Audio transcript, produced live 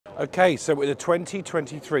Okay, so we're at the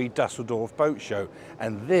 2023 Düsseldorf Boat Show,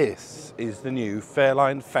 and this is the new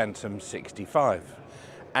Fairline Phantom 65,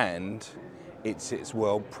 and it's its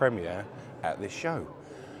world premiere at this show.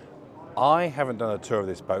 I haven't done a tour of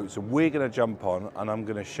this boat, so we're going to jump on and I'm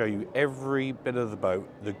going to show you every bit of the boat,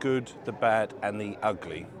 the good, the bad and the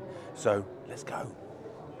ugly. So let's go.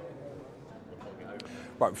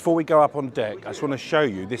 Right, before we go up on deck, I just want to show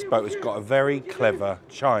you this boat has got a very clever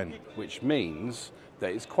chine, which means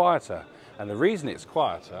that it's quieter. And the reason it's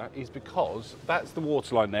quieter is because that's the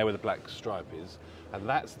waterline there where the black stripe is, and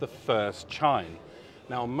that's the first chine.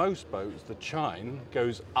 Now on most boats, the chine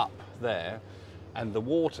goes up there, and the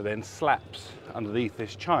water then slaps underneath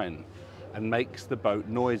this chine and makes the boat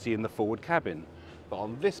noisy in the forward cabin. But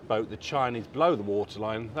on this boat, the chine is below the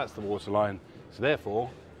waterline, that's the waterline, so therefore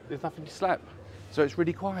there's nothing to slap. So it's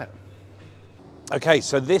really quiet. Okay,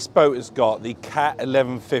 so this boat has got the Cat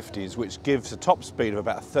 1150s, which gives a top speed of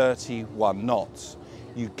about 31 knots.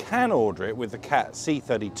 You can order it with the Cat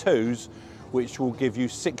C32s, which will give you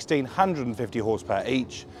 1650 horsepower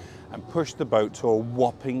each and push the boat to a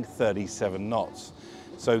whopping 37 knots.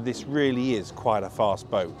 So this really is quite a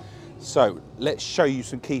fast boat. So let's show you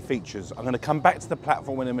some key features. I'm going to come back to the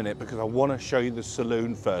platform in a minute because I want to show you the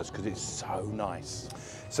saloon first because it's so nice.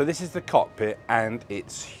 So this is the cockpit and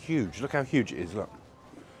it's huge. Look how huge it is, look.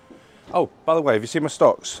 Oh, by the way, have you seen my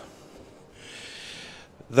stocks?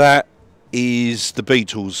 That is the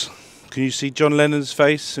Beatles. Can you see John Lennon's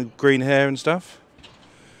face and green hair and stuff?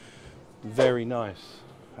 Very nice.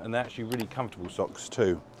 And they're actually really comfortable socks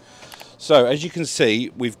too. So as you can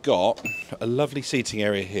see, we've got a lovely seating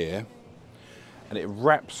area here and it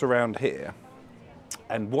wraps around here.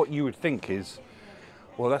 And what you would think is,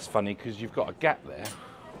 well, that's funny because you've got a gap there,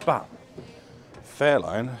 but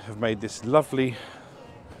Fairline have made this lovely,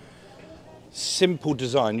 simple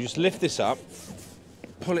design. You just lift this up,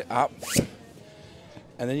 pull it up,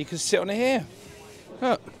 and then you can sit on it here.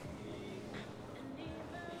 Look.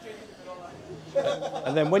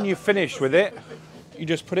 And then when you finish with it, you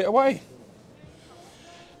just put it away.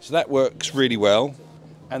 So that works really well.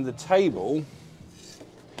 And the table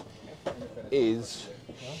is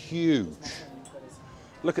huge.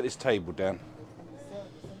 Look at this table, Dan.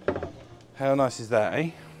 How nice is that, eh?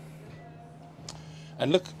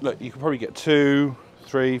 And look, you can probably get 2,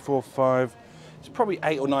 3, 4, 5. It's probably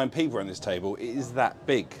 8 or 9 people around this table. It is that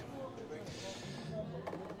big.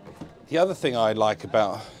 The other thing I like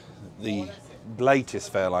about the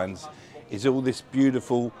latest Fairlines is all this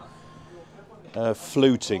beautiful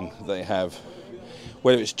fluting they have.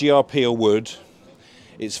 Whether it's GRP or wood,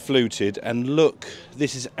 it's fluted. And look,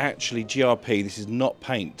 this is actually GRP, this is not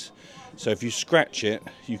paint. So if you scratch it,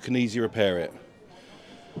 you can easily repair it.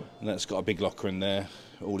 And that's got a big locker in there,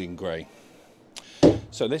 all in grey.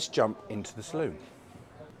 So let's jump into the saloon.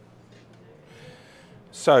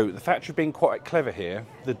 So the factory being quite clever here,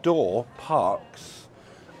 the door parks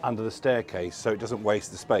under the staircase so it doesn't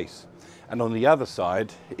waste the space. And on the other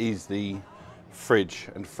side is the fridge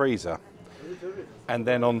and freezer. And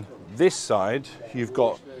then on this side, you've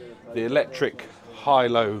got the electric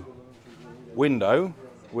high-low window,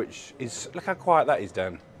 which is, look how quiet that is,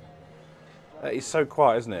 Dan. That is so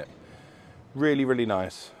quiet, isn't it? Really, really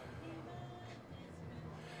nice.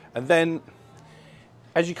 And then,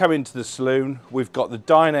 as you come into the saloon, we've got the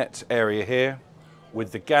dinette area here,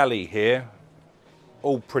 with the galley here,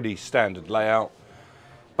 all pretty standard layout.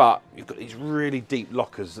 But you've got these really deep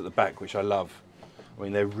lockers at the back, which I love. I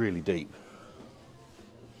mean, they're really deep.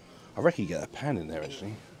 I reckon you get a pan in there,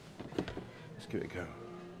 actually. Let's give it a go.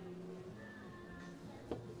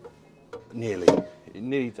 Nearly. It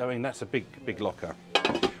needs, I mean, that's a big, big locker.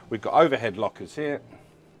 We've got overhead lockers here,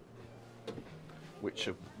 which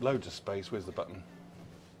have loads of space. Where's the button?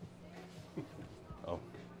 Oh,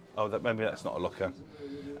 maybe that's not a locker.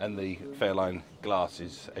 And the Fairline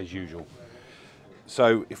glasses, as usual.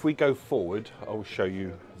 So if we go forward, I'll show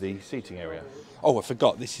you the seating area. Oh, I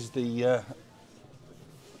forgot. This is the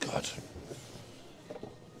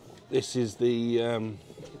This is the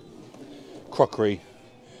crockery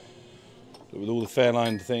with all the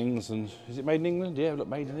Fairline things. And is it made in England? Yeah, look,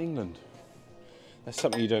 made in England. That's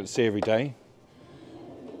something you don't see every day.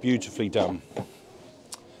 Beautifully done.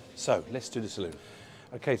 So let's do the saloon.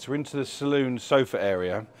 Okay, so we're into the saloon sofa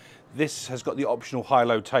area. This has got the optional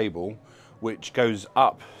high-low table, which goes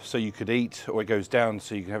up so you could eat, or it goes down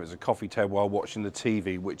so you can have it as a coffee table while watching the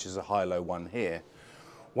TV, which is a high-low one here.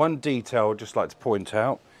 One detail I'd just like to point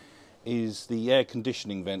out is the air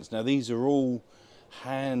conditioning vents. Now these are all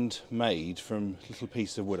handmade from a little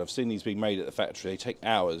piece of wood. I've seen these being made at the factory. They take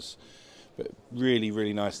hours, but really,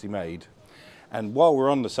 really nicely made. And while we're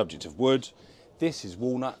on the subject of wood, This is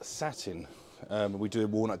walnut satin. We do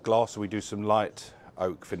walnut gloss, we do some light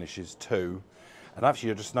oak finishes too. And actually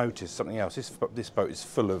I just noticed something else. This boat is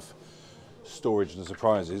full of storage and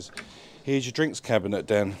surprises. Here's your drinks cabinet,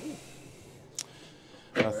 Dan.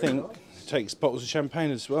 And I think it takes bottles of champagne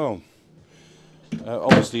as well.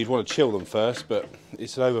 Obviously you'd want to chill them first, but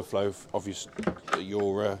it's an overflow of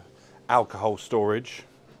your alcohol storage.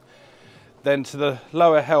 Then to the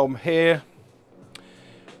lower helm here,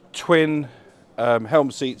 twin helm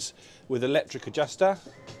seats with electric adjuster,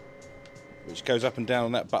 which goes up and down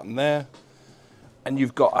on that button there. And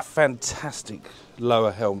you've got a fantastic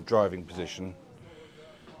lower helm driving position.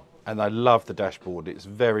 And I love the dashboard. It's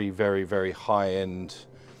very, very, very high-end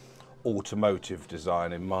automotive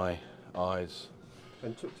design in my eyes.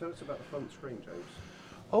 And tell us about the front screen, James.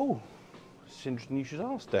 Oh, it's interesting you should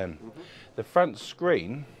ask, Dan. The front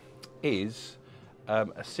screen is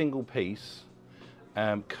a single piece,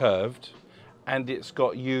 curved, and it's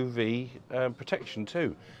got UV protection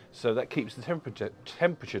too. So that keeps the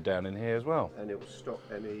temperature down in here as well. And it will stop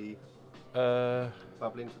any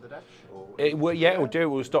bubbling to the dash? Or it will, yeah, it will do. It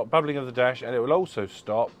will stop bubbling of the dash, and it will also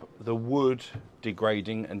stop the wood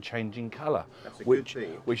degrading and changing colour. That's a good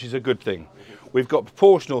thing. Which is a good thing. We've got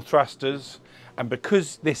proportional thrusters, and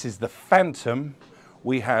because this is the Phantom,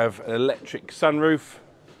 we have an electric sunroof,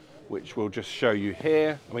 which we'll just show you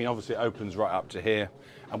here. I mean, obviously it opens right up to here,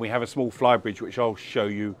 and we have a small flybridge, which I'll show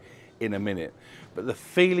you in a minute. But the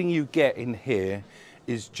feeling you get in here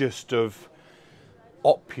is just of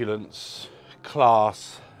opulence,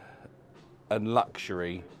 class, and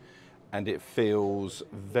luxury, and it feels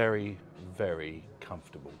very, very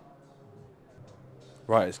comfortable.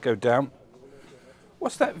 Right, let's go down.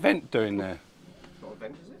 What's that vent doing there? It's not a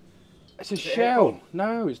vent, is it? It's a shell.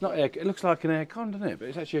 No, it's not air. It looks like an aircon, doesn't it? But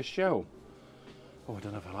it's actually a shell. Oh, I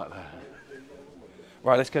don't know if I like that.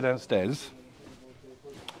 Right, let's go downstairs.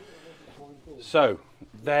 So,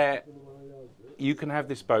 there, you can have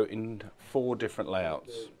this boat in 4 different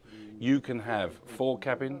layouts. You can have 4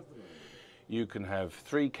 cabin, you can have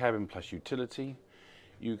 3 cabin plus utility,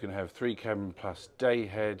 you can have 3 cabin plus day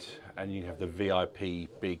head, and you have the VIP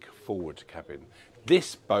big forward cabin.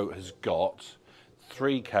 This boat has got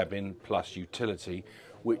 3 cabin plus utility,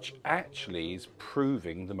 which actually is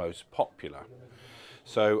proving the most popular.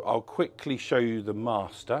 So I'll quickly show you the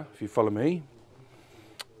master, if you follow me,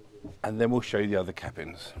 and then we'll show you the other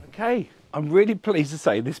cabins. Okay, I'm really pleased to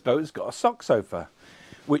say this boat has got a sock sofa,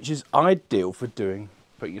 which is ideal for putting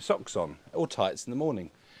your socks on, or tights in the morning.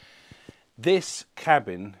 This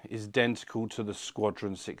cabin is identical to the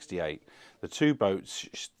Squadron 68. The 2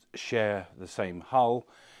 boats share the same hull,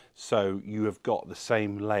 so you have got the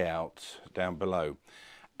same layout down below.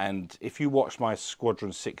 And if you watch my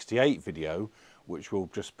Squadron 68 video, which we'll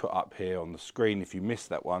just put up here on the screen if you missed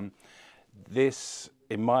that one, this,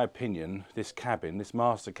 in my opinion, this cabin, this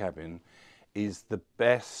master cabin, is the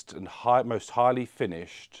best and most highly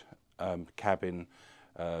finished cabin,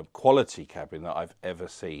 quality cabin that I've ever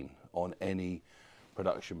seen on any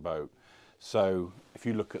production boat. So if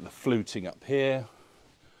you look at the fluting up here,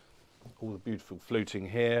 all the beautiful fluting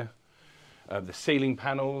here, the ceiling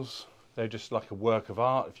panels, they're just like a work of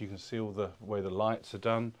art, if you can see all the way the lights are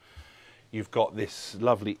done. You've got this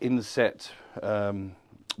lovely inset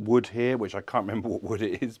wood here, which I can't remember what wood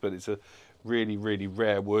it is, but it's a really, really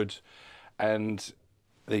rare wood. And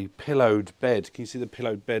the pillowed bed, can you see the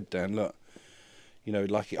pillowed bed, Dan? Look, you know,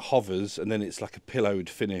 like it hovers and then it's like a pillowed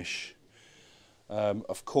finish.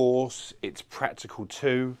 Of course, it's practical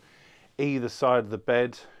too. Either side of the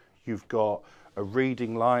bed, you've got a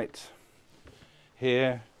reading light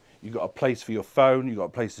here. You've got a place for your phone. You've got a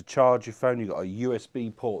place to charge your phone. You've got a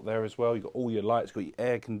USB port there as well. You've got all your lights, got your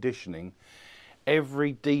air conditioning.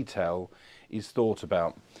 Every detail is thought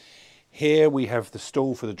about. Here we have the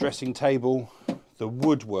stool for the dressing table. The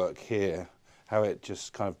woodwork here, how it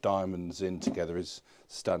just kind of diamonds in together, is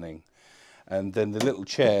stunning. And then the little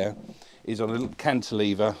chair is on a little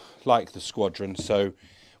cantilever like the Squadron, so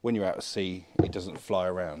when you're out at sea it doesn't fly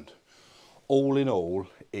around. All in all,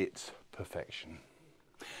 it's perfection.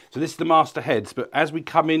 So this is the master heads, but as we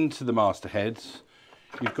come into the master heads,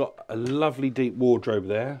 you've got a lovely deep wardrobe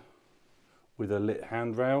there with a lit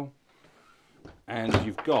handrail, and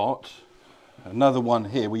you've got another one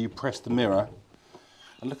here where you press the mirror.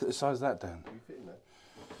 And look at the size of that, Dan. Are you fitting that?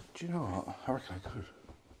 Do you know what? I reckon I could.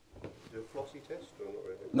 Do a flossy test or not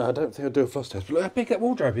really? No, I don't think I'll do a floss test. But look how big that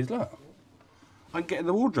wardrobe is, look. I can get in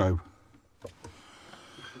the wardrobe.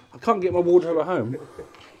 I can't get my wardrobe at home.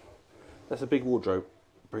 That's a big wardrobe.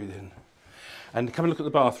 Breathe in. And come and look at the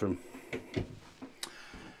bathroom.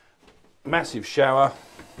 Massive shower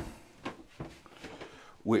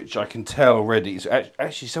which I can tell already. Is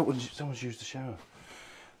actually, someone's used the shower.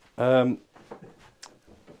 I'm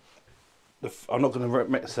not going to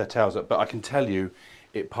mess their towels up, but I can tell you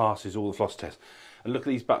it passes all the floss tests. And look at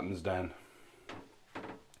these buttons, Dan.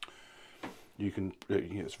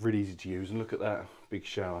 It's really easy to use, and look at that big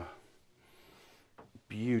shower.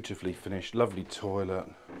 Beautifully finished, lovely toilet,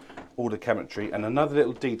 all the cabinetry. And another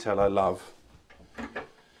little detail I love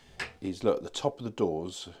is, look, the top of the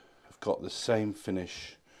doors have got the same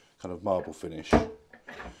finish, kind of marble finish.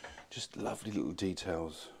 Just lovely little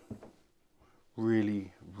details.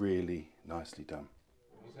 Really, really nicely done.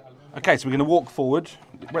 Okay, so we're going to walk forward.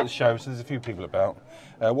 We're at the show, so there's a few people about.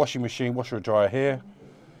 Washing machine, washer and dryer here.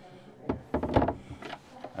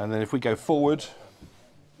 And then if we go forward,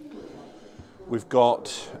 we've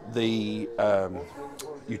got the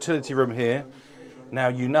utility room here. Now,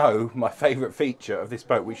 you know my favourite feature of this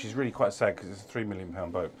boat, which is really quite sad because it's a £3 million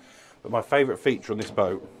boat, but my favourite feature on this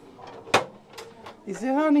boat is the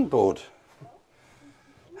ironing board.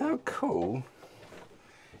 How cool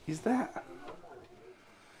is that?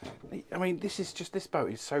 I mean, this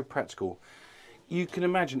boat is so practical. You can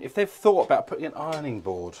imagine, if they've thought about putting an ironing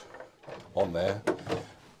board on there,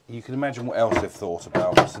 you can imagine what else they've thought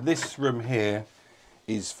about. So this room here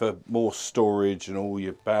is for more storage and all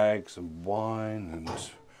your bags and wine and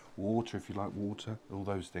water, if you like water, all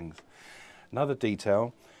those things. Another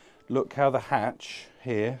detail, look how the hatch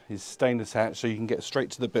here is stainless hatch, so you can get straight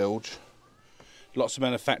to the bilge. Lots of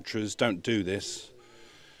manufacturers don't do this,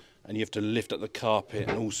 and you have to lift up the carpet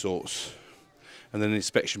and all sorts. And then the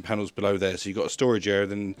inspection panels below there, so you've got a storage area,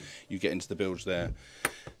 then you get into the bilge there.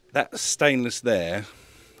 That stainless there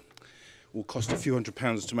will cost a few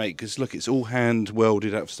 £100s to make, because look, it's all hand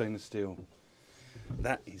welded out of stainless steel.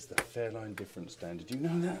 That is the Fairline difference, Dan. Did you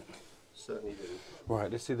know that? Certainly do. Right,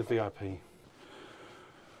 let's see the VIP.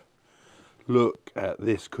 Look at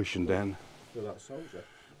this cushion, Dan. Feel like a soldier.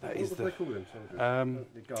 That is what do they call them, soldiers?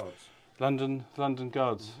 The guards. London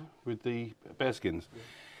guards with the bearskins. Yeah.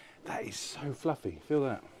 That is so fluffy. Feel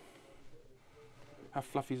that. How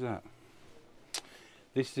fluffy is that?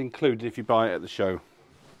 This is included if you buy it at the show.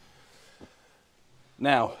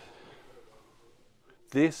 Now,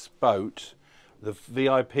 this boat, the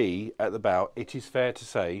VIP at the bow, it is fair to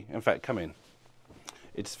say, in fact, come in.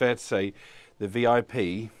 It's fair to say the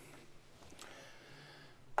VIP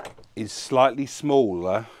is slightly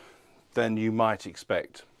smaller than you might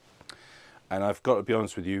expect. And I've got to be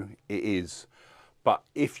honest with you, it is. But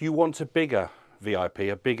if you want a bigger VIP,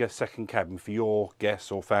 a bigger second cabin for your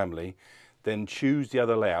guests or family, then choose the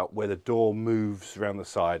other layout where the door moves around the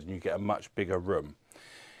side and you get a much bigger room.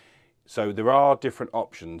 So there are different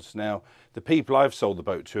options. Now, the people I've sold the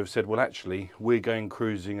boat to have said, well, actually, we're going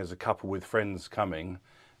cruising as a couple with friends coming.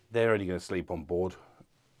 They're only going to sleep on board.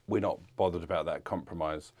 We're not bothered about that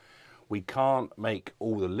compromise. We can't make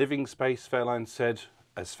all the living space, Fairline said,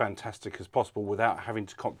 as fantastic as possible without having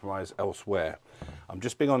to compromise elsewhere. I'm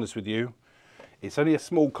just being honest with you. It's only a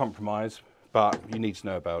small compromise, but you need to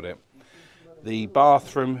know about it. The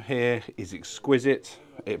bathroom here is exquisite.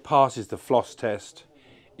 It passes the floss test.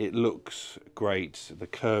 It looks great. The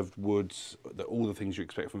curved woods, all the things you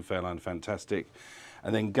expect from Fairline, fantastic.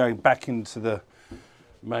 And then going back into the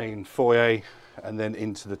main foyer and then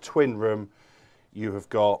into the twin room, you have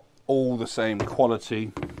got all the same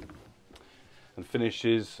quality and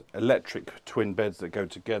finishes, electric twin beds that go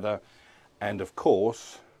together, and of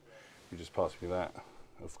course, you just pass me that,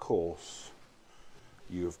 of course,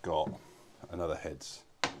 you have got another heads,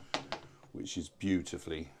 which is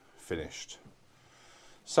beautifully finished.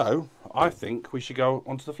 So, I think we should go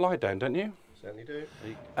onto the fly, Dan, don't you? Certainly do.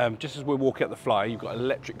 Just as we walk out the fly, you've got an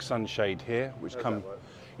electric sunshade here, which you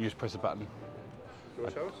just press a button. Do you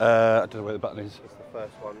want to show us? I don't know where the button is. It's the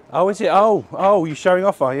first one. Oh, is it? Oh, you're showing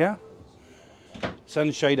off, are you?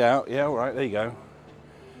 Sunshade out, yeah, all right, there you go.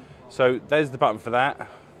 So there's the button for that.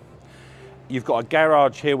 You've got a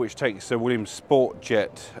garage here which takes a Williams Sport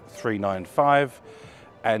Jet 395,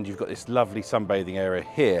 and you've got this lovely sunbathing area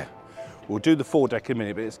here. We'll do the foredeck in a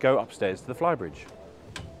minute, but let's go upstairs to the flybridge.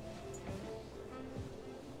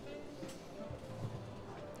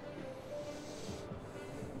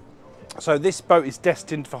 So this boat is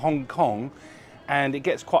destined for Hong Kong, and it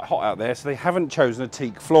gets quite hot out there, so they haven't chosen a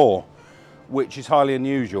teak floor, which is highly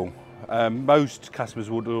unusual. Most customers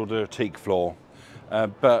would order a teak floor,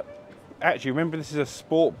 but actually remember this is a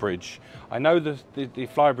sport bridge. I know the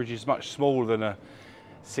flybridge is much smaller than a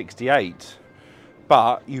 68,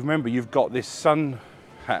 but you remember you've got this sun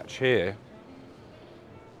hatch here,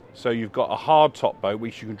 so you've got a hard top boat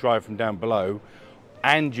which you can drive from down below,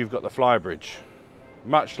 and you've got the flybridge,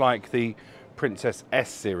 much like the Princess S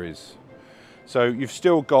series. So you've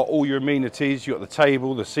still got all your amenities. You've got the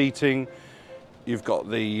table, the seating, you've got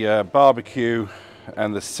the barbecue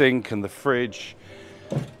and the sink and the fridge.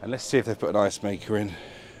 And let's see if they put an ice maker in.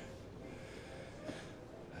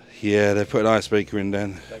 Yeah, they put an ice maker in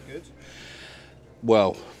then. Is that good?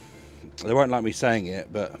 Well, they won't like me saying it,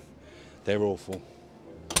 but they're awful.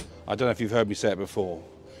 I don't know if you've heard me say it before,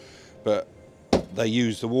 but they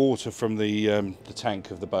use the water from the tank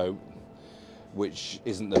of the boat, which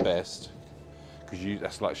isn't the best, because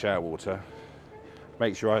that's like shower water.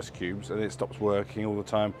 Makes your ice cubes, and it stops working all the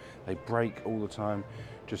time. They break all the time.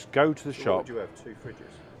 Just go to the shop. What would you have, 2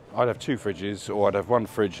 fridges? I'd have 2 fridges, or I'd have 1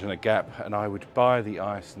 fridge and a gap, and I would buy the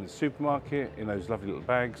ice in the supermarket in those lovely little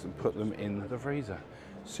bags and put them in the freezer.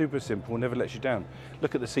 Super simple, never lets you down.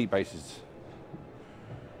 Look at the seat bases.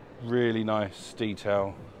 Really nice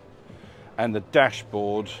detail. And the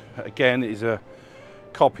dashboard, again, is a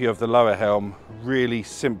copy of the lower helm, really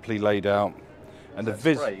simply laid out. And Is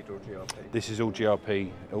that sprayed or GRP? This is all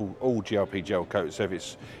GRP, all GRP gel coat, so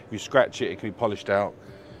if you scratch it, it can be polished out.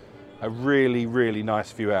 A really, really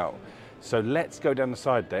nice view out. So let's go down the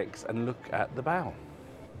side decks and look at the bow.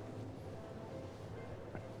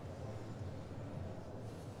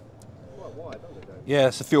 Quite wide, isn't it? Yeah,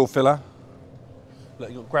 it's a fuel filler. Look,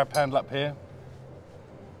 you've got grab handle up here.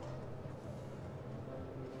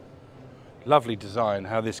 Lovely design,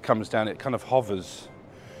 how this comes down, it kind of hovers.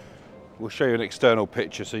 We'll show you an external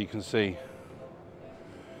picture so you can see.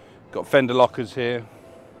 Got fender lockers here.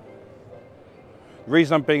 The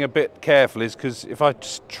reason I'm being a bit careful is because if I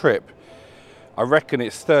just trip, I reckon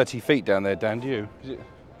it's 30 feet down there, Dan, do you? Is it?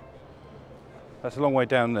 That's a long way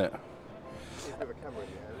down there. There's a bit of a camera in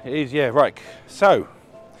there. It is, yeah, right. So,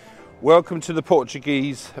 welcome to the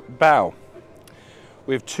Portuguese bow.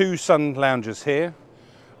 We have 2 sun loungers here.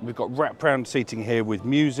 We've got wraparound seating here with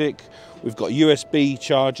music. We've got USB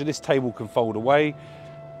charger. This table can fold away.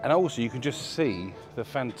 And also you can just see the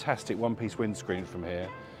fantastic one-piece windscreen from here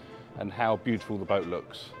and how beautiful the boat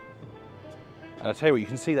looks. And I tell you what, you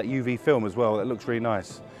can see that UV film as well. That looks really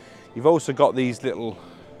nice. You've also got these little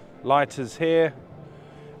lighters here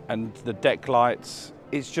and the deck lights.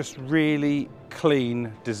 It's just really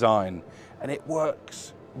clean design and it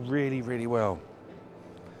works really, really well.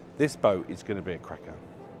 This boat is going to be a cracker.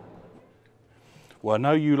 Well, I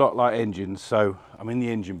know you lot like engines, so I'm in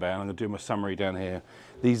the engine bay and I'm going to do my summary down here.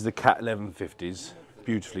 These are the Cat 1150s,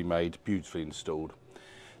 beautifully made, beautifully installed.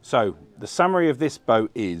 So the summary of this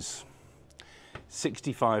boat is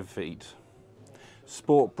 65 feet,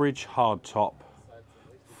 sport bridge hardtop,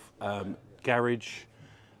 garage,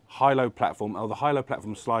 high-low platform. Oh, the high-low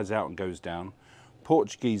platform slides out and goes down.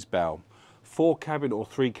 Portuguese bow, 4 cabin or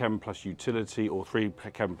 3 cabin plus utility, or 3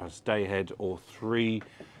 cabin plus dayhead, or 3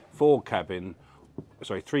 cabin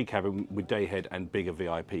with dayhead and bigger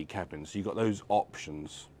VIP cabins. So you've got those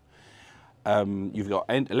options. You've got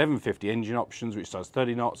 1150 engine options, which does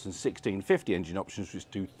 30 knots, and 1650 engine options, which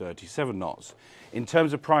do 37 knots. In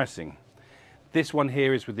terms of pricing, this one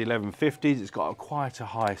here is with the 1150s. It's got quite a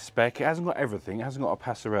high spec. It hasn't got everything. It hasn't got a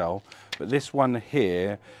passerelle, but this one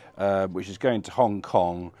here, which is going to Hong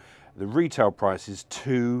Kong, the retail price is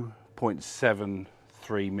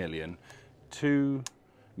 2.73 million.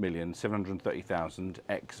 2,730,000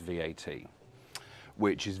 ex VAT,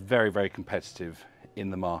 which is very, very competitive in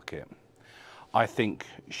the market. I think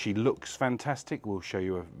she looks fantastic. We'll show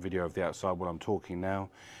you a video of the outside while I'm talking now.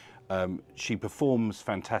 She performs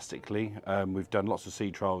fantastically. We've done lots of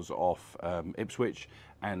sea trials off Ipswich,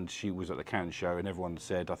 and she was at the Cannes show, and everyone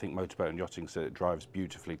said, I think Motor Boat and Yachting said it drives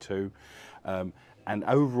beautifully too. And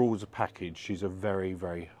overall as a package, she's a very,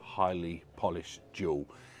 very highly polished jewel.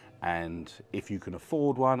 And if you can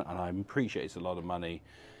afford one, and I appreciate it's a lot of money,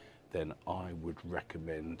 then I would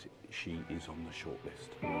recommend she is on the short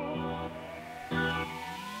list.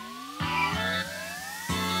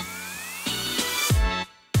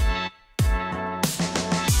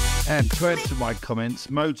 And to add to my comments,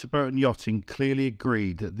 Motor Boat and Yachting clearly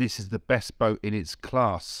agreed that this is the best boat in its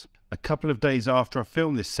class. A couple of days after I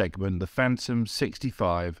filmed this segment, the Phantom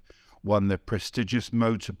 65 won the prestigious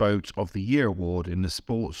Motor Boat of the Year award in the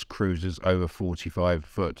Sports Cruisers over 45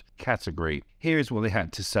 foot category. Here is what they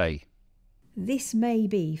had to say. This may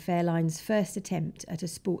be Fairline's first attempt at a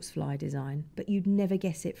sportsfly design, but you'd never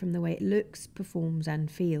guess it from the way it looks, performs and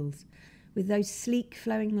feels. With those sleek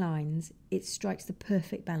flowing lines, it strikes the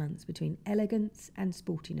perfect balance between elegance and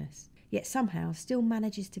sportiness, yet somehow still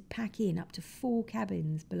manages to pack in up to 4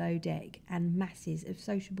 cabins below deck and masses of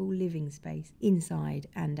sociable living space inside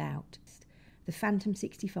and out. The Phantom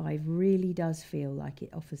 65 really does feel like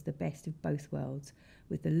it offers the best of both worlds,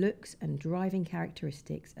 with the looks and driving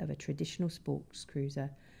characteristics of a traditional sports cruiser,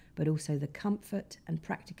 but also the comfort and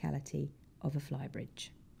practicality of a flybridge.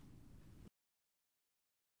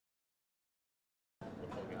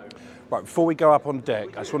 Right, before we go up on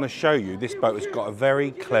deck, I just want to show you this boat has got a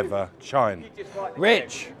very clever chine.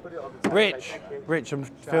 Rich, I'm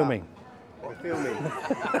filming. I'm filming.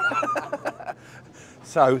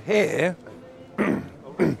 So here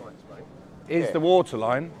is the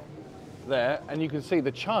waterline there, and you can see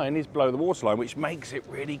the chine is below the waterline, which makes it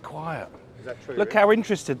really quiet. Is that true? Look how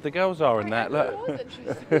interested the girls are in that. Look.